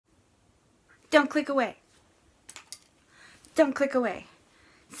Don't click away. Don't click away.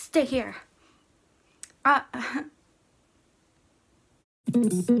 Stay here. Alright.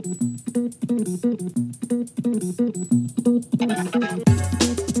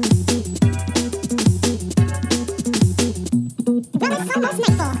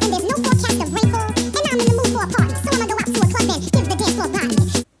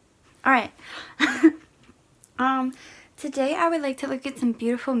 Today I would like to look at some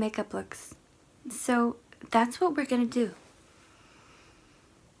beautiful makeup looks. So that's what we're gonna do.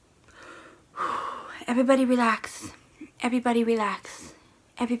 Everybody relax. Everybody relax.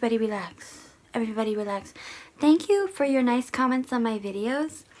 Everybody relax. Everybody relax. Thank you for your nice comments on my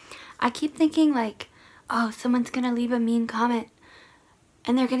videos. I keep thinking like, oh, someone's gonna leave a mean comment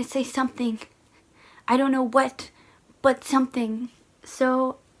and they're gonna say something. I don't know what, but something.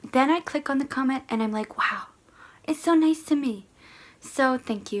 So then I click on the comment and I'm like, wow, it's so nice to me. So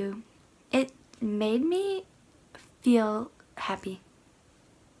thank you. It made me feel happy.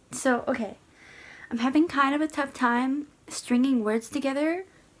 So, okay. I'm having kind of a tough time stringing words together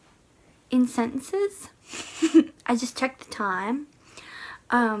in sentences. I just checked the time.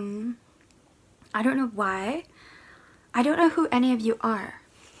 I don't know why. I don't know who any of you are.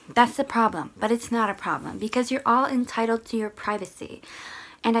 That's the problem, but it's not a problem because you're all entitled to your privacy.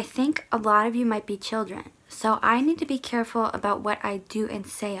 And I think a lot of you might be children. So I need to be careful about what I do and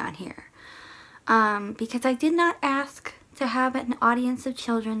say on here. Because I did not ask to have an audience of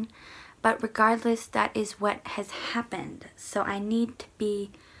children, but regardless, that is what has happened. So I need to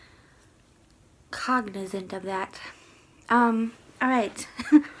be cognizant of that. Alright.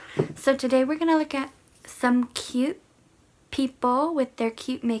 So today we're gonna look at some cute people with their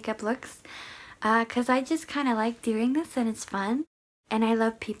cute makeup looks. Because I just kind of like doing this and it's fun. And I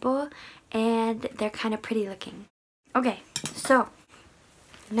love people and they're kind of pretty looking. Okay, so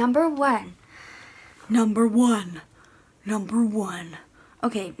number one.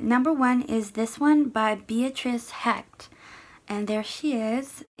 Okay, number one is this one by Beatrice Hecht. And there she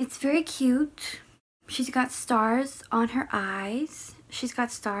is. It's very cute. She's got stars on her eyes. She's got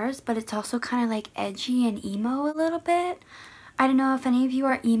stars, but it's also kind of like edgy and emo a little bit. I don't know if any of you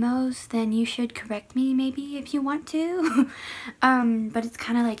are emos, then you should correct me maybe if you want to. But it's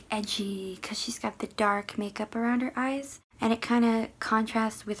kind of like edgy because she's got the dark makeup around her eyes. And it kind of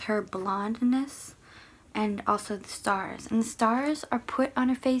contrasts with her blondness and also the stars. And the stars are put on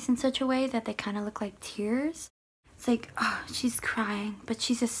her face in such a way that they kind of look like tears. It's like, oh, she's crying, but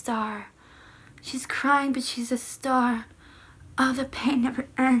she's a star. She's crying, but she's a star. Oh, the pain never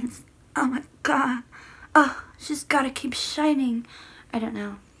ends. Oh my god. Oh, she's gotta keep shining. I don't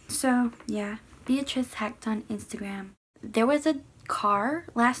know. So, yeah. Beatrice Hecht on Instagram. There was a car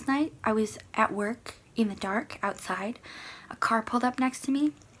last night. I was at work in the dark outside. A car pulled up next to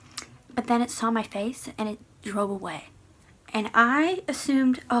me. But then it saw my face and it drove away. And I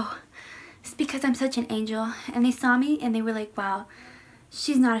assumed, oh, it's because I'm such an angel. And they saw me and they were like, wow,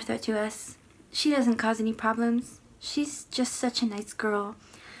 she's not a threat to us. She doesn't cause any problems. She's just such a nice girl.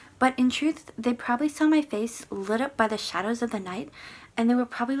 But in truth, they probably saw my face lit up by the shadows of the night, and they were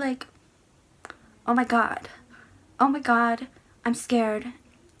probably like, oh my god, I'm scared,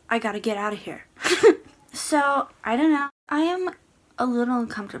 I gotta get out of here. So, I don't know, I am a little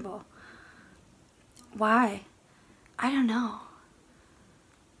uncomfortable. Why? I don't know.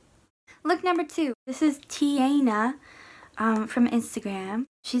 Look, number two, this is Tiana from Instagram.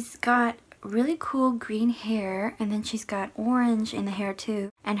 She's got really cool green hair, and then she's got orange in the hair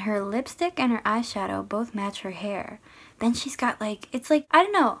too, and her lipstick and her eyeshadow both match her hair. Then she's got like, it's like, I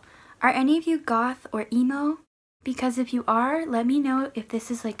don't know, are any of you goth or emo? Because if you are, let me know if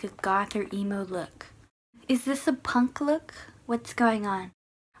this is like a goth or emo look. Is this a punk look? What's going on?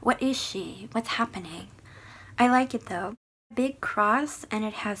 What is she? What's happening? I like it though. Big cross and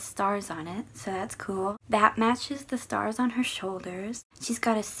it has stars on it, so that's cool. That matches the stars on her shoulders. She's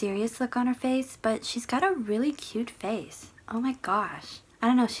got a serious look on her face, but she's got a really cute face. Oh my gosh. I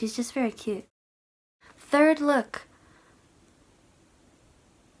don't know, she's just very cute. Third look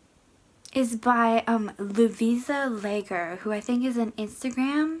is by Lovisa Lager, who I think is an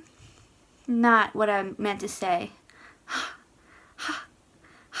Instagram. Not what I meant to say.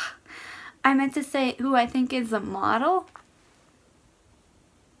 I meant to say who I think is a model.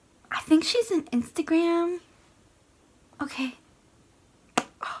 I think she's an Instagram. Okay.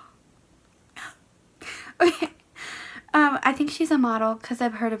 Okay. I think she's a model because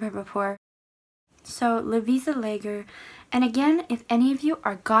I've heard of her before. So, Lovisa Lager. And again, if any of you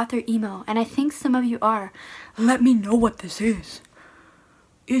are goth or emo, and I think some of you are, let me know what this is.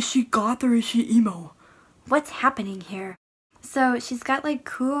 Is she goth or is she emo? What's happening here? So she's got like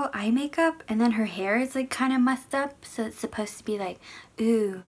cool eye makeup, and then her hair is like kind of messed up, so it's supposed to be like,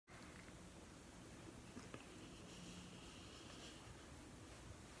 ooh.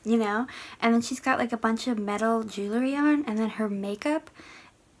 You know? And then she's got like a bunch of metal jewelry on, and then her makeup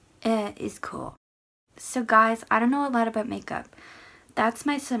is cool. So guys, I don't know a lot about makeup. That's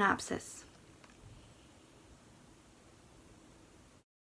my synopsis.